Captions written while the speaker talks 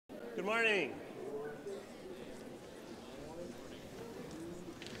Good morning.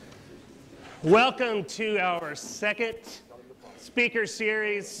 Welcome to our second speaker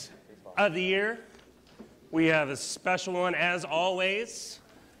series of the year. We have a special one as always.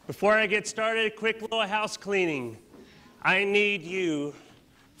 Before I get started, a quick little house cleaning. I need you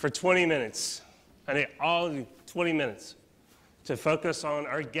for 20 minutes. I need all of you 20 minutes to focus on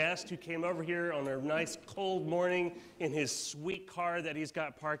our guest who came over here on a nice cold morning in his sweet car that he's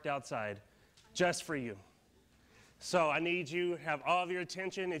got parked outside, just for you. So I need you to have all of your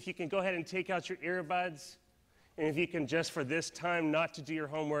attention. If you can go ahead and take out your earbuds, and if you can just for this time not to do your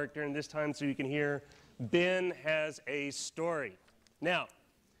homework during this time so you can hear, Ben has a story. Now,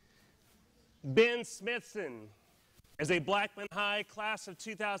 Ben Smithson is a Blackman High class of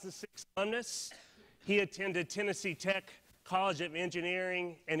 2006 alumnus. He attended Tennessee Tech College of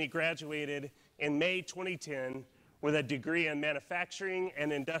Engineering, and he graduated in May 2010 with a degree in manufacturing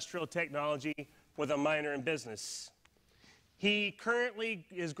and industrial technology with a minor in business. He currently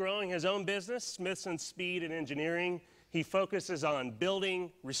is growing his own business, Smithson Speed and Engineering. He focuses on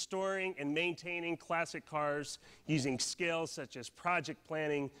building, restoring, and maintaining classic cars using skills such as project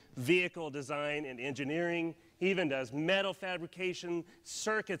planning, vehicle design, and engineering. He even does metal fabrication,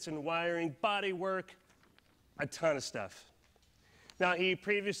 circuits and wiring, body work, a ton of stuff. Now, he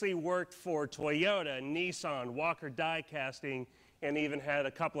previously worked for Toyota, Nissan, Walker Die Casting, and even had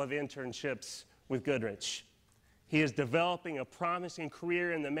a couple of internships with Goodrich. He is developing a promising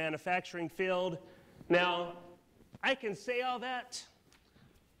career in the manufacturing field. Now, I can say all that,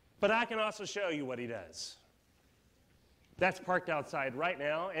 but I can also show you what he does. That's parked outside right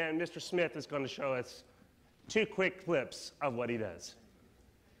now, and Mr. Smith is going to show us 2 quick clips of what he does.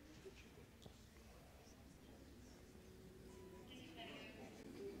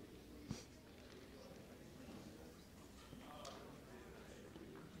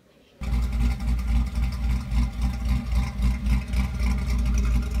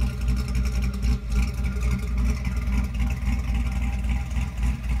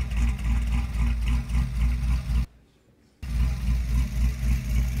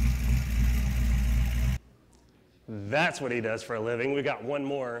 That's what he does for a living. We got one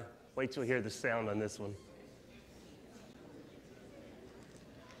more. Wait till you hear the sound on this one.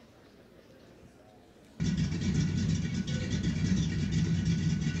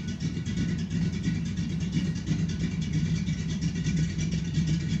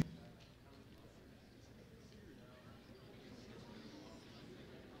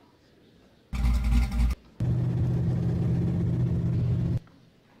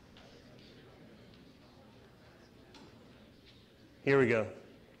 Here we go.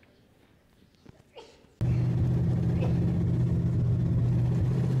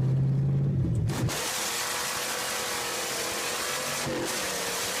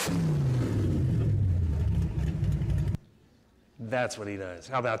 That's what he does.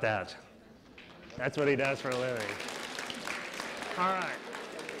 How about that? That's what he does for a living. All right.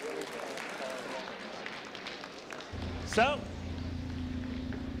 So,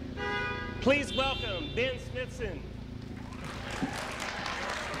 please welcome Ben Smithson.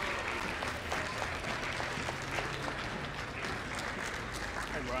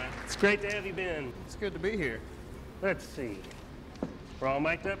 It's great to have you, Ben. It's good to be here. Let's see. We're all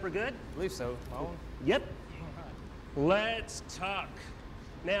mic'd up? We're good? I believe so. On? Yep. Let's talk.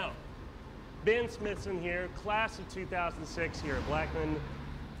 Now, Ben Smithson here, class of 2006 here at Blackman.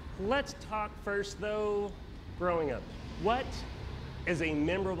 Let's talk first, though, growing up. What is a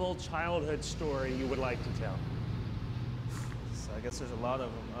memorable childhood story you would like to tell? So I guess there's a lot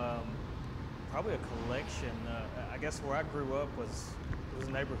of them. Probably a collection. I guess where I grew up was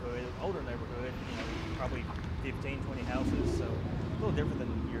a neighborhood, older neighborhood, probably 15, 20 houses, so a little different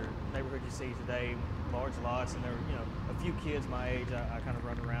than your neighborhood you see today, large lots, and there were, a few kids my age I kind of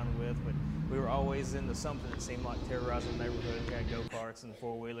run around with, but we were always into something that seemed like terrorizing the neighborhood. We had go-karts and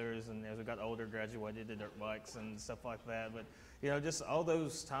four-wheelers, and as we got older, graduated to dirt bikes and stuff like that, but, just all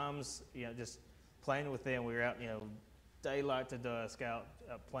those times, just playing with them. We were out, daylight to dusk, out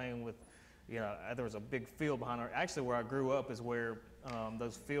playing with, there was a big field behind actually where I grew up is where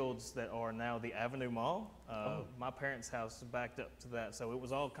those fields that are now the Avenue Mall. My parents' house backed up to that, so it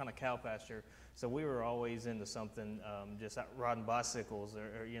was all kind of cow pasture. So we were always into something, just out riding bicycles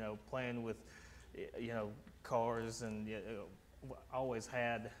or playing with, cars, and always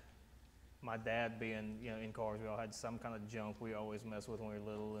had my dad being, in cars. We all had some kind of junk we always messed with when we were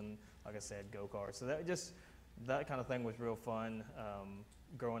little, and like I said, go-karts. So that kind of thing was real fun.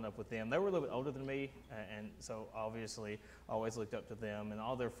 Growing up with them. They were a little bit older than me, and so obviously always looked up to them and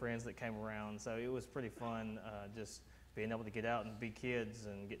all their friends that came around. So it was pretty fun just being able to get out and be kids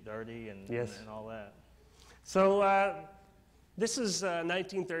and get dirty and, Yes. and all that. So this is a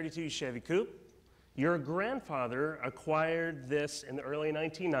 1932 Chevy Coupe. Your grandfather acquired this in the early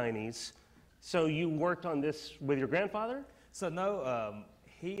 1990s. So you worked on this with your grandfather? So no,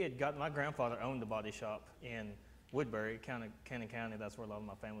 he had got, my grandfather owned a body shop in Woodbury, Cannon County. That's where a lot of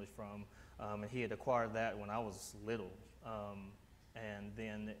my family's from. And he had acquired that when I was little. And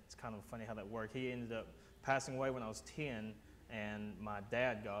then it's kind of funny how that worked. He ended up passing away when I was 10, and my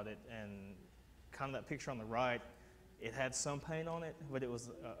dad got it. And kind of that picture on the right, it had some paint on it, but it was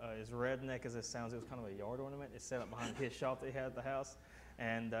as redneck as it sounds. It was kind of a yard ornament. It's set up behind his shop that he had at the house.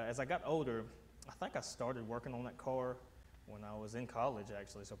 And as I got older, I think I started working on that car when I was in college,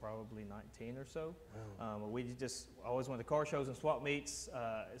 actually, so probably 19 or so. Wow. We just always went to car shows and swap meets.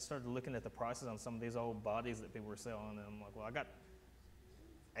 Started looking at the prices on some of these old bodies that people were selling, and I'm like, well, I got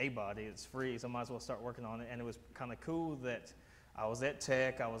a body, it's free, so I might as well start working on it. And it was kind of cool that I was at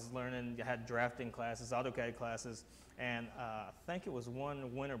Tech, I was learning, I had drafting classes, AutoCAD classes, and I think it was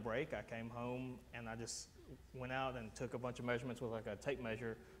one winter break, I came home and I just went out and took a bunch of measurements with like a tape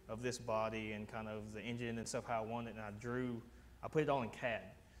measure of this body and kind of the engine and stuff how I wanted it, and I put it all in CAD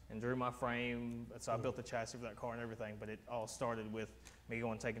and drew my frame, so I built the chassis for that car and everything, but it all started with me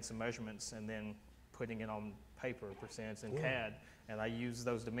going and taking some measurements and then putting it on paper, percents in CAD, and I used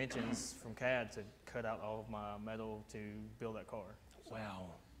those dimensions from CAD to cut out all of my metal to build that car. So. Wow,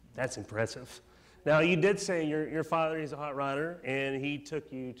 that's impressive. Now, you did say your father, he's a hot rodder, and he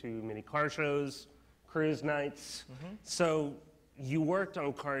took you to many car shows, cruise nights. Mm-hmm. So you worked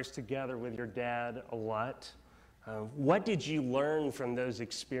on cars together with your dad a lot. What did you learn from those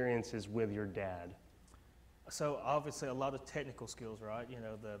experiences with your dad? So obviously a lot of technical skills, right? You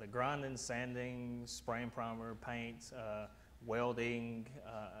know, the grinding, sanding, spraying primer, paint, welding,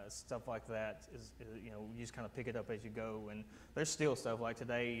 stuff like that is, you know, you just kind of pick it up as you go. And there's still stuff like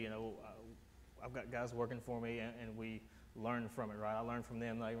today, you know, I've got guys working for me and we learn from it, right? I learn from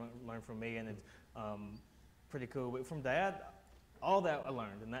them, they learn from me, and it's pretty cool. But from Dad, all that I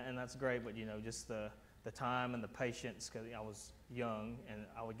learned, and that's great, but you know, just the time and the patience, because I was young and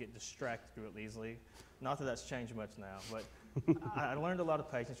I would get distracted real easily. Not that that's changed much now, but I learned a lot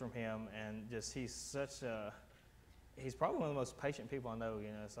of patience from him, and just he's probably one of the most patient people I know, you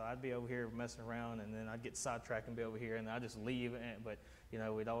know, so I'd be over here messing around and then I'd get sidetracked and be over here and I'd just leave, but you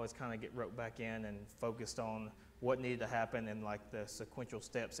know, we'd always kind of get roped back in and focused on what needed to happen and like the sequential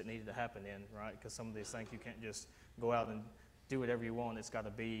steps it needed to happen in, right? Because some of these things you can't just go out and do whatever you want. It's got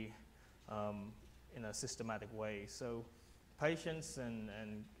to be in a systematic way. So patience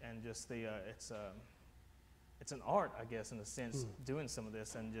and just it's an art, I guess, in a sense, doing some of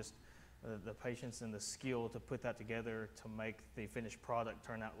this, and just the patience and the skill to put that together to make the finished product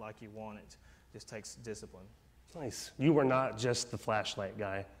turn out like you want it just takes discipline. Nice. You were not just the flashlight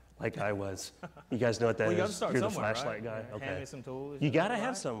guy like I was. You guys know what that well, is? you got to start You're somewhere, the flashlight right? guy. Okay. Hand me some tools. You got to right?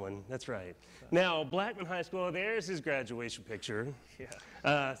 have someone. That's right. Now, Blackman High School, there's his graduation picture.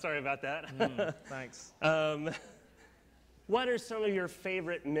 Yeah. Sorry about that. Thanks. What are some of your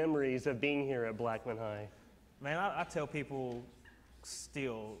favorite memories of being here at Blackman High? Man, I tell people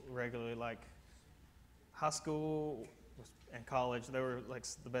still regularly, like high school and college, they were like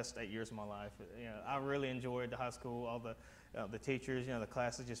the best 8 years of my life. You know, I really enjoyed the high school, all the teachers, you know, the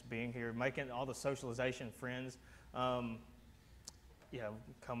classes, just being here, making all the socialization friends. You know,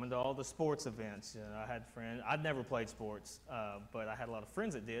 coming to all the sports events. You know, I had friends. I'd never played sports, but I had a lot of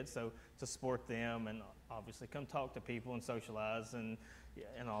friends that did. So to support them and obviously come talk to people and socialize and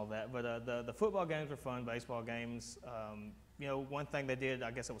all that. But the football games were fun. Baseball games. You know, one thing they did,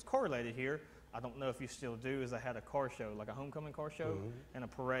 I guess it was correlated here. I don't know if you still do, is they had a car show, like a homecoming car show and a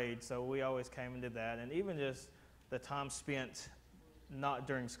parade. So we always came and did that. And even just the time spent not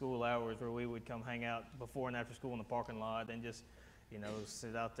during school hours, where we would come hang out before and after school in the parking lot and just, you know,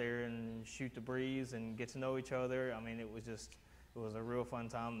 sit out there and shoot the breeze and get to know each other. I mean, it was a real fun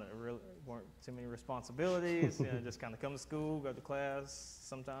time. There really weren't too many responsibilities. You know, just kind of come to school, go to class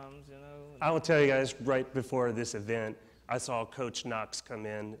sometimes, you know. I will tell you guys, right before this event, I saw Coach Knox come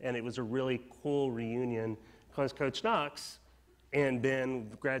in, and it was a really cool reunion because Coach Knox and Ben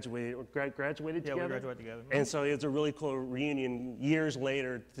graduated together? Yeah, we graduated together. And so it was a really cool reunion years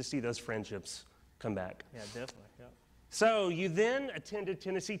later to see those friendships come back. Yeah, definitely, yeah. So you then attended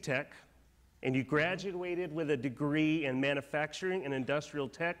Tennessee Tech, and you graduated with a degree in manufacturing and industrial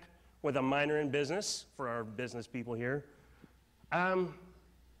tech with a minor in business for our business people here.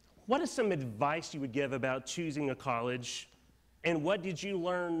 What is some advice you would give about choosing a college, and what did you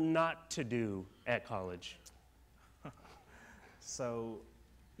learn not to do at college? So,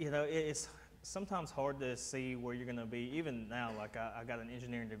 you know, it's sometimes hard to see where you're going to be. Even now, like I got an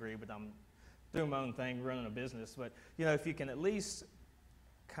engineering degree, but I'm doing my own thing, running a business. But you know, if you can at least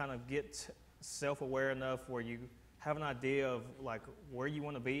kind of get self-aware enough where you have an idea of like where you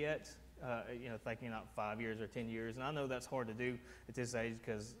want to be at, you know, thinking out 5 years or 10 years. And I know that's hard to do at this age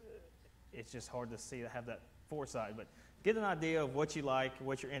because it's just hard to see, have that foresight. But get an idea of what you like,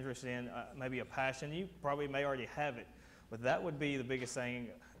 what you're interested in, maybe a passion. You probably may already have it, but that would be the biggest thing.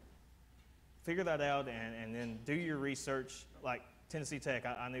 Figure that out and then do your research. Like Tennessee Tech,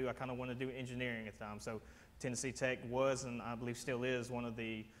 I knew I kind of wanted to do engineering at the time. So Tennessee Tech was, and I believe still is, one of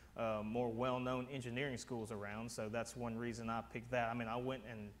the more well-known engineering schools around. So that's one reason I picked that. I mean, I went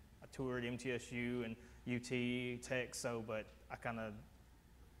and I toured MTSU and UT Tech, but I kind of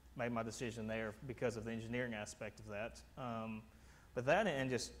made my decision there because of the engineering aspect of that. But that and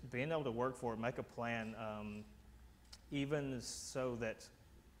just being able to work for it, make a plan, even so that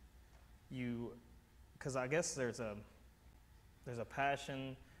you, because I guess there's a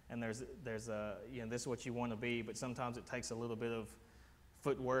passion and there's a, you know, this is what you want to be, but sometimes it takes a little bit of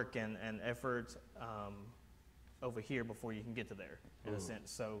footwork and effort over here before you can get to there, in a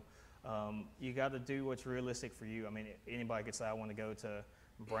sense. So you got to do what's realistic for you. I mean, anybody could say, I want to go to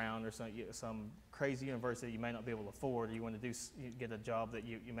Brown or some crazy university that you may not be able to afford, or you want to get a job that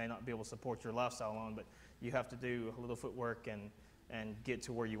you may not be able to support your lifestyle on, but you have to do a little footwork and get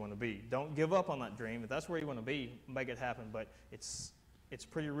to where you want to be. Don't give up on that dream. If that's where you want to be, make it happen, but it's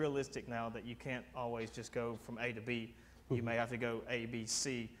pretty realistic now that you can't always just go from A to B. You may have to go A, B,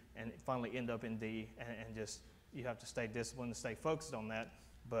 C, and finally end up in D, and just, you have to stay disciplined and stay focused on that.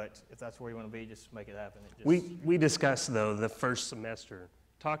 But if that's where you want to be, just make it happen. We discussed, though, the first semester.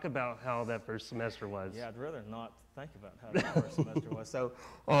 Talk about how that first semester was. Yeah, I'd rather not think about how that first semester was. So,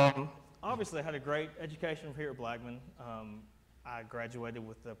 obviously, I had a great education here at Blackman. I graduated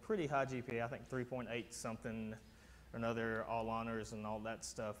with a pretty high GPA, I think 3.8 something or another, all honors and all that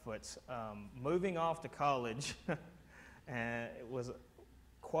stuff. But moving off to college, and it was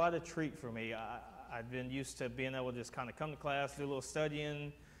quite a treat for me. I'd been used to being able to just kind of come to class, do a little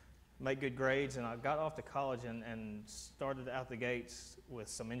studying, make good grades, and I got off to college and started out the gates with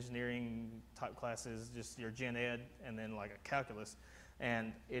some engineering type classes, just your gen ed, and then like a calculus.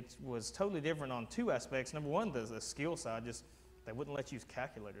 And it was totally different on two aspects. Number one, the skill side, just they wouldn't let you use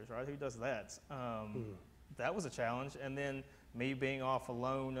calculators, right? Who does that? That was a challenge. And then me being off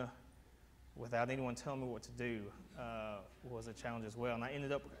alone without anyone telling me what to do was a challenge as well. And I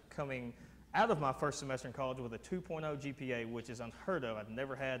ended up coming out of my first semester in college with a 2.0 GPA, which is unheard of. I'd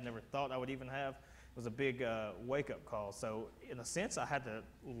never thought I would even have. It was a big wake-up call. So in a sense, I had to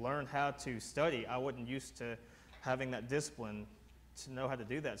learn how to study. I wasn't used to having that discipline to know how to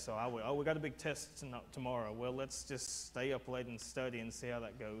do that. So we got a big test tomorrow. Well, let's just stay up late and study and see how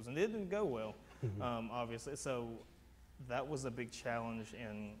that goes. And it didn't go well, obviously. So that was a big challenge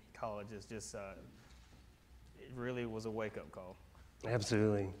in college. It's just, it really was a wake-up call.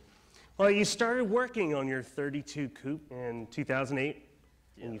 Absolutely. Well, you started working on your 32 coupe in 2008,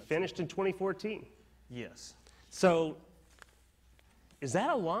 and you finished in 2014. Yes. So is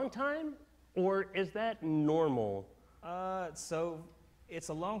that a long time, or is that normal? So it's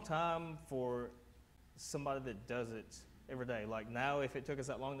a long time for somebody that does it every day. Like now, if it took us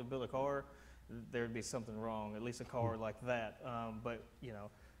that long to build a car, there'd be something wrong, at least a car like that. But, you know,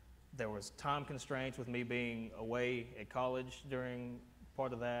 there was time constraints with me being away at college during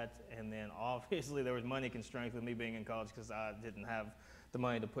part of that, and then obviously there was money constraints with me being in college because I didn't have the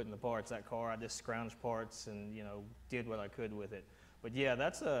money to put in the parts. That car, I just scrounged parts and, you know, did what I could with it. But yeah,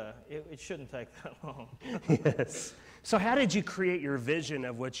 it shouldn't take that long. Yes. So how did you create your vision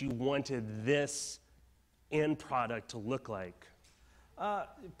of what you wanted this end product to look like?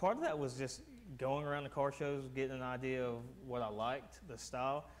 Part of that was just going around the car shows, getting an idea of what I liked, the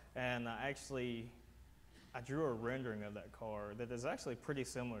style, and I drew a rendering of that car that is actually pretty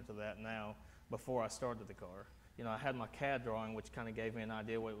similar to that now before I started the car. You know, I had my CAD drawing, which kind of gave me an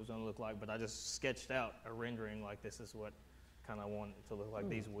idea what it was going to look like, but I just sketched out a rendering like this is what kind of wanted it to look like,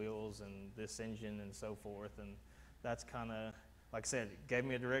 these wheels and this engine and so forth. And that's kind of, like I said, it gave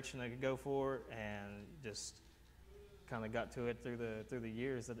me a direction I could go for, and just kind of got to it through the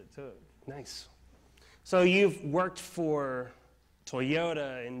years that it took. Nice. So you've worked for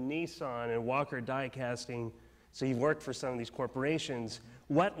Toyota and Nissan and Walker Die Casting, so you've worked for some of these corporations.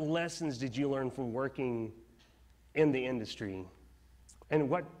 What lessons did you learn from working in the industry? And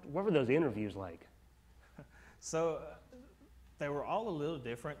what were those interviews like? So they were all a little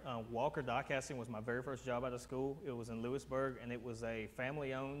different. Walker Die Casting was my very first job out of school. It was in Lewisburg, and it was a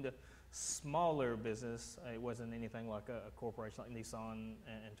family-owned, smaller business. It wasn't anything like a corporation like Nissan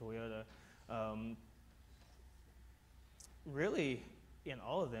and Toyota. Um, Really, in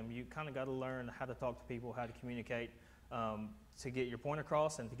all of them, you kind of got to learn how to talk to people, how to communicate, to get your point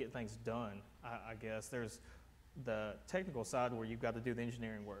across and to get things done. I guess there's the technical side where you've got to do the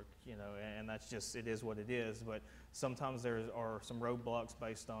engineering work, you know, and that's just, it is what it is. But sometimes there are some roadblocks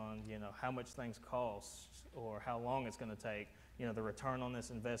based on, you know, how much things cost or how long it's going to take, you know, the return on this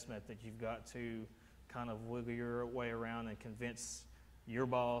investment that you've got to kind of wiggle your way around and convince your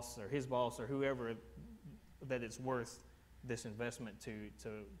boss or his boss or whoever that it's worth this investment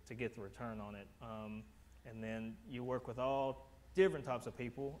to get the return on it. And then you work with all different types of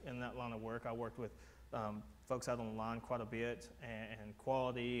people in that line of work. I worked with folks out on the line quite a bit, and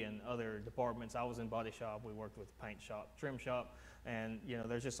quality and other departments. I was in body shop, we worked with paint shop, trim shop, and you know,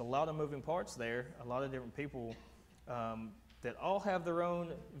 there's just a lot of moving parts there, a lot of different people that all have their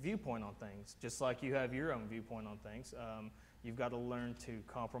own viewpoint on things, just like you have your own viewpoint on things. You've got to learn to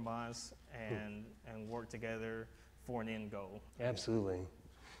compromise and work together for an end goal. Absolutely.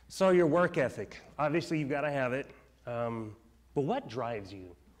 So your work ethic, obviously you've got to have it, but what drives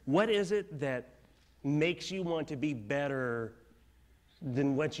you? What is it that makes you want to be better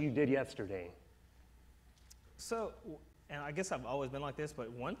than what you did yesterday? So, and I guess I've always been like this,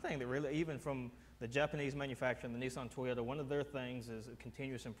 but one thing that really, even from the Japanese manufacturer, the Nissan Toyota, one of their things is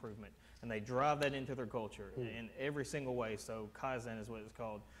continuous improvement, and they drive that into their culture in every single way. So Kaizen is what it's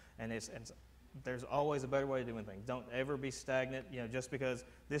called, and there's always a better way of doing things. Don't ever be stagnant. You know, just because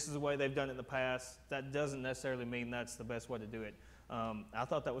this is the way they've done it in the past, that doesn't necessarily mean that's the best way to do it. I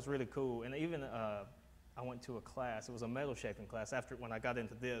thought that was really cool, and even I went to a class. It was a metal shaping class. When I got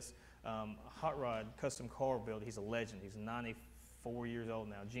into this, hot rod custom car build. He's a legend. He's 94 years old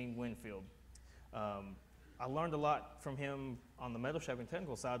now. Gene Winfield. I learned a lot from him on the metal shaping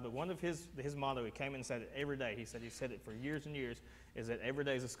technical side, but one of his motto, he came in and said it every day. He said it for years and years, is that every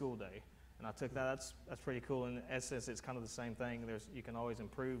day is a school day. And I took that. That's pretty cool. In essence, it's kind of the same thing. You can always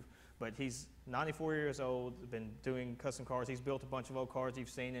improve. But he's 94 years old, been doing custom cars. He's built a bunch of old cars you've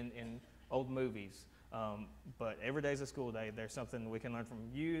seen in old movies. But every day's a school day. There's something we can learn from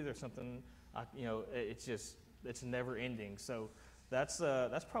you. There's something, you know, it's never ending. So that's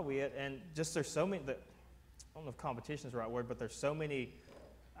probably it. And just there's so many, I don't know if competition is the right word, but there's so many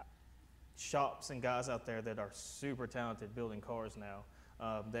shops and guys out there that are super talented building cars now.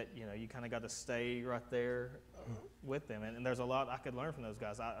 That, you know, you kind of got to stay right there with them, and there's a lot I could learn from those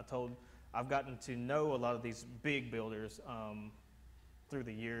guys. I've gotten to know a lot of these big builders through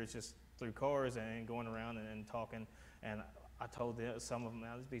the years, just through cars and going around and talking. And I told some of them,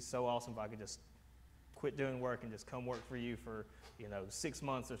 man, it'd be so awesome if I could just quit doing work and just come work for you for, you know, 6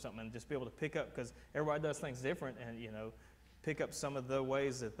 months or something, and just be able to pick up, because everybody does things different, and you know, pick up some of the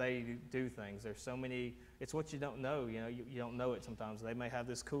ways that they do things. There's so many, it's what you don't know, you know, you don't know it sometimes. They may have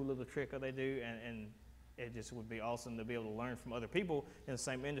this cool little trick that they do, and it just would be awesome to be able to learn from other people in the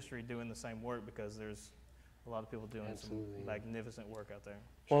same industry doing the same work, because there's a lot of people doing some magnificent work out there.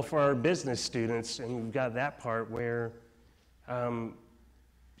 Well, for our business students, and we've got that part where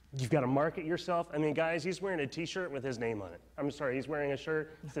you've got to market yourself. I mean, guys, he's wearing a t-shirt with his name on it. I'm sorry, he's wearing a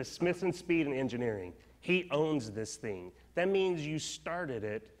shirt that says Smithson Speed and Engineering. He owns this thing. That means you started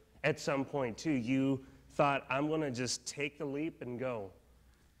it at some point too. You thought, I'm going to just take the leap and go.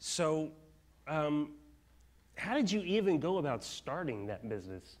 So how did you even go about starting that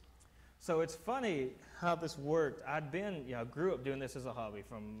business? So it's funny how this worked. Grew up doing this as a hobby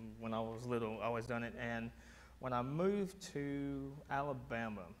from when I was little, always done it. And when I moved to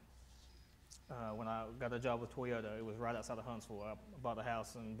Alabama, when I got a job with Toyota, it was right outside of Huntsville. I bought a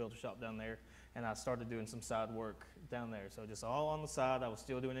house and built a shop down there, and I started doing some side work down there. So just all on the side. I was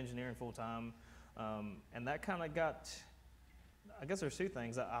still doing engineering full time, and that kind of got, I guess there's two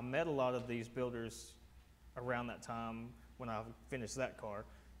things. I met a lot of these builders around that time when I finished that car.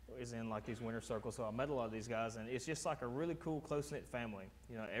 Is in like these winter circles, so I met a lot of these guys, and it's just like a really cool, close-knit family.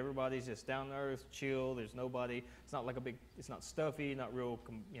 You know, everybody's just down to earth, chill. There's nobody. It's not like it's not stuffy, not real,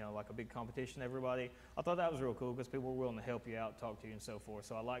 you know, like a big competition. Everybody. I thought that was real cool because people were willing to help you out, talk to you, and so forth.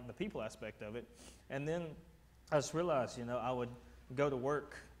 So I like the people aspect of it. And then I just realized, you know, I would go to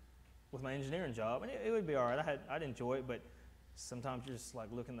work with my engineering job, and it would be all right. I'd enjoy it, but sometimes you're just like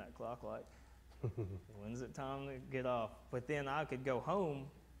looking at that clock, like, when's it time to get off? But then I could go home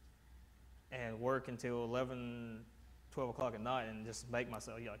and work until 11, 12 o'clock at night and just make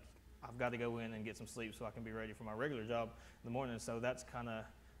myself, like, I've got to go in and get some sleep so I can be ready for my regular job in the morning. So that's kind of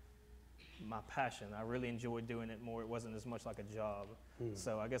my passion. I really enjoyed doing it more. It wasn't as much like a job.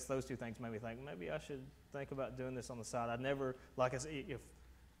 So I guess those two things made me think, maybe I should think about doing this on the side. I'd never, like I said, if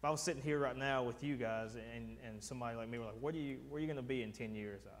I was sitting here right now with you guys and somebody like me were like, where are you going to be in 10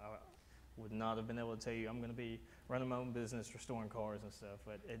 years? would not have been able to tell you I'm going to be running my own business, restoring cars and stuff.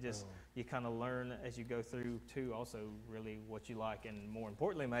 But it just, you kind of learn as you go through too, also really what you like, and more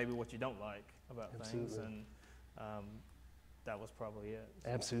importantly, maybe what you don't like about things. And that was probably it. So.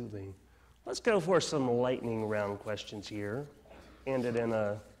 Absolutely. Let's go for some lightning round questions here. Ended in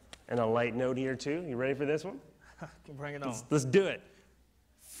a light note here too. You ready for this one? Bring it on. Let's do it.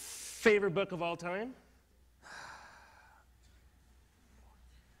 Favorite book of all time?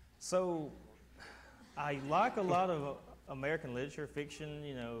 So, I like a lot of American literature, fiction,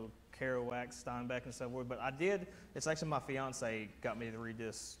 you know, Kerouac, Steinbeck, and so forth. But it's actually my fiance got me to read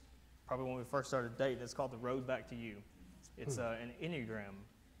this probably when we first started dating. It's called The Road Back to You. It's an Enneagram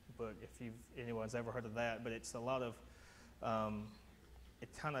book, if anyone's ever heard of that. But it's a lot of, it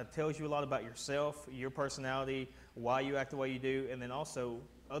kind of tells you a lot about yourself, your personality, why you act the way you do, and then also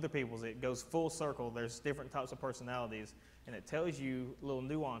other people's. It goes full circle. There's different types of personalities. And it tells you little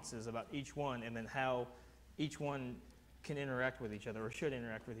nuances about each one, and then how each one can interact with each other, or should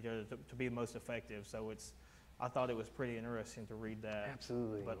interact with each other to be the most effective. So I thought it was pretty interesting to read that.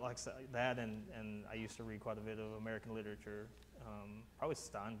 Absolutely. But like that, and I used to read quite a bit of American literature. Probably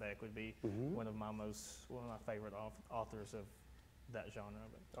Steinbeck would be one of my favorite authors of that genre.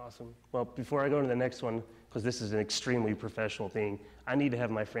 But. Awesome. Well, before I go to the next one, because this is an extremely professional thing, I need to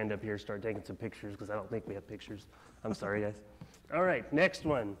have my friend up here start taking some pictures, because I don't think we have pictures. I'm sorry, guys. All right, next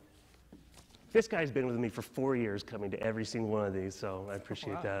one. This guy's been with me for 4 years, coming to every single one of these, so I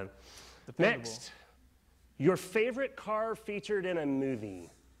appreciate that. Dependable. Next, your favorite car featured in a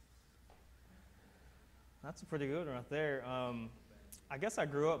movie? That's a pretty good one right there. I guess I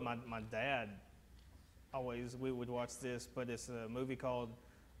grew up, my dad we would watch this, but it's a movie called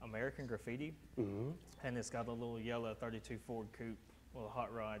American Graffiti, and it's got a little yellow 32 Ford Coupe with a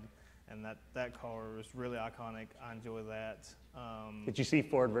hot rod. And that car is really iconic. I enjoy that. Did you see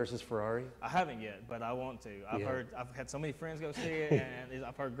Ford versus Ferrari? I haven't yet, but I want to. I've had so many friends go see it, and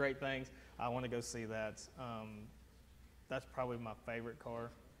I've heard great things. I want to go see that. That's probably my favorite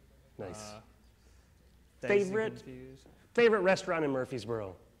car. Nice. Favorite restaurant in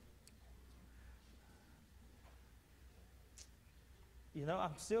Murfreesboro? You know,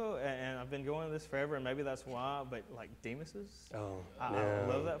 I'm still, and I've been going to this forever, and maybe that's why, but like Demas's. Oh, I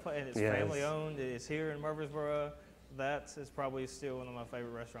love that place, and it's family owned. It's here in Murfreesboro. That is probably still one of my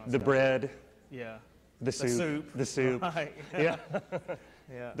favorite restaurants. The bread. Yeah. The soup. The soup. Right. Yeah.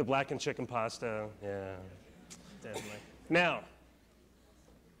 Yeah. The blackened chicken pasta. Yeah. Definitely. Now,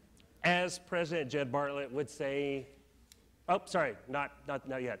 as President Jed Bartlett would say, oh, sorry, not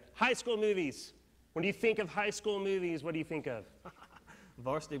yet. High school movies. When you think of high school movies, what do you think of?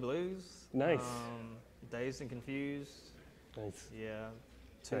 Varsity Blues. Nice. Dazed and Confused. Nice. Yeah.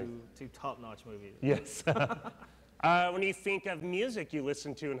 Two top-notch movies. Yes. When you think of music you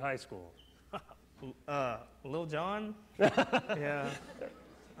listened to in high school? Lil Jon. Yeah.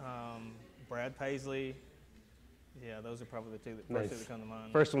 Brad Paisley. Yeah, those are probably the first two that come to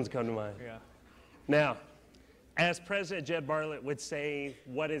mind. First ones come to mind. Yeah. Now, as President Jed Bartlett would say,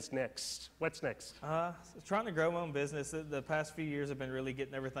 what is next? What's next? Trying to grow my own business. The past few years have been really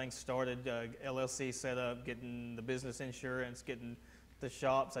getting everything started, LLC set up, getting the business insurance, getting the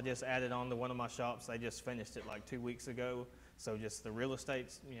shops. I just added on to one of my shops. I just finished it like 2 weeks ago. So just the real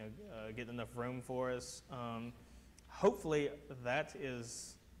estate's, getting enough room for us. Hopefully that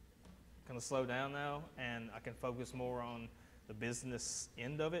is going to slow down now, and I can focus more on the business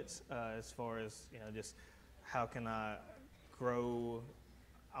end of it, as far as, just how can I grow.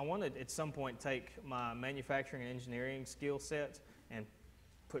 I want to, at some point, take my manufacturing and engineering skill set and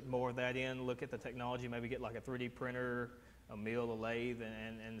put more of that in, look at the technology, maybe get like a 3D printer, a mill, a lathe,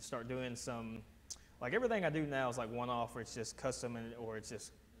 and start doing some, like everything I do now is like one-off, or it's just custom, or it's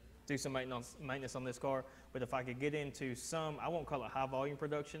just do some maintenance on this car. But if I could get into some, I won't call it high volume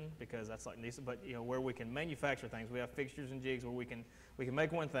production, because that's like Nissan, but where we can manufacture things. We have fixtures and jigs where we can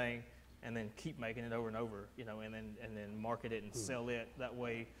make one thing and then keep making it over and over, and then market it and sell it. That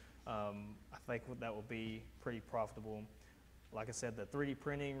way, I think that will be pretty profitable. Like I said, the 3D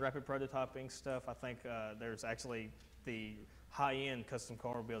printing, rapid prototyping stuff, I think there's actually the high-end custom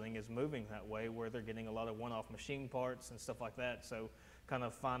car building is moving that way, where they're getting a lot of one-off machine parts and stuff like that. So kind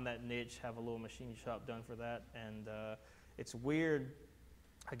of find that niche, have a little machine shop done for that. And it's weird,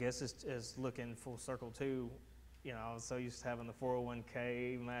 I guess, is looking full circle too. I was so used to having the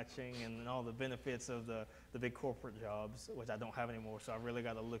 401k matching and all the benefits of the big corporate jobs, which I don't have anymore. So I really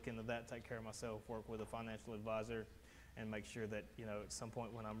got to look into that, take care of myself, work with a financial advisor, and make sure that, at some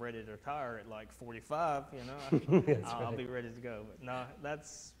point when I'm ready to retire at like 45, I'll be ready to go. But no,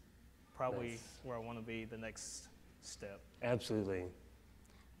 that's probably where I want to be the next step. Absolutely.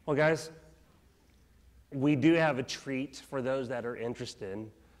 Well, guys, we do have a treat for those that are interested.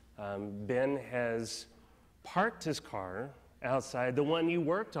 Ben has parked his car outside, the one you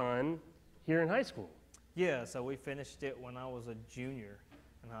worked on here in high school. Yeah, so we finished it when I was a junior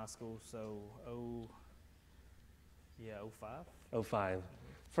in high school, so '05. '05.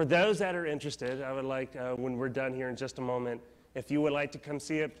 For those that are interested, I would like, when we're done here in just a moment, if you would like to come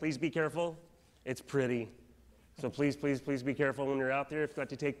see it, please be careful. It's pretty. So please, please, please be careful when you're out there. If you've got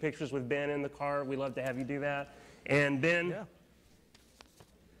to take pictures with Ben in the car, we'd love to have you do that. And Ben, Yeah.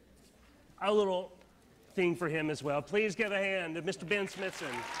 a little thing for him as well. Please give a hand to Mr. Ben Smithson.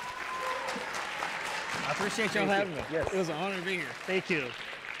 I appreciate y'all having me. Yes. It was an honor to be here. Thank you.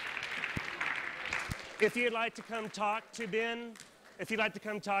 If you'd like to come talk to Ben,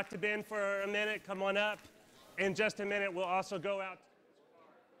 for a minute, come on up. In just a minute, we'll also go out.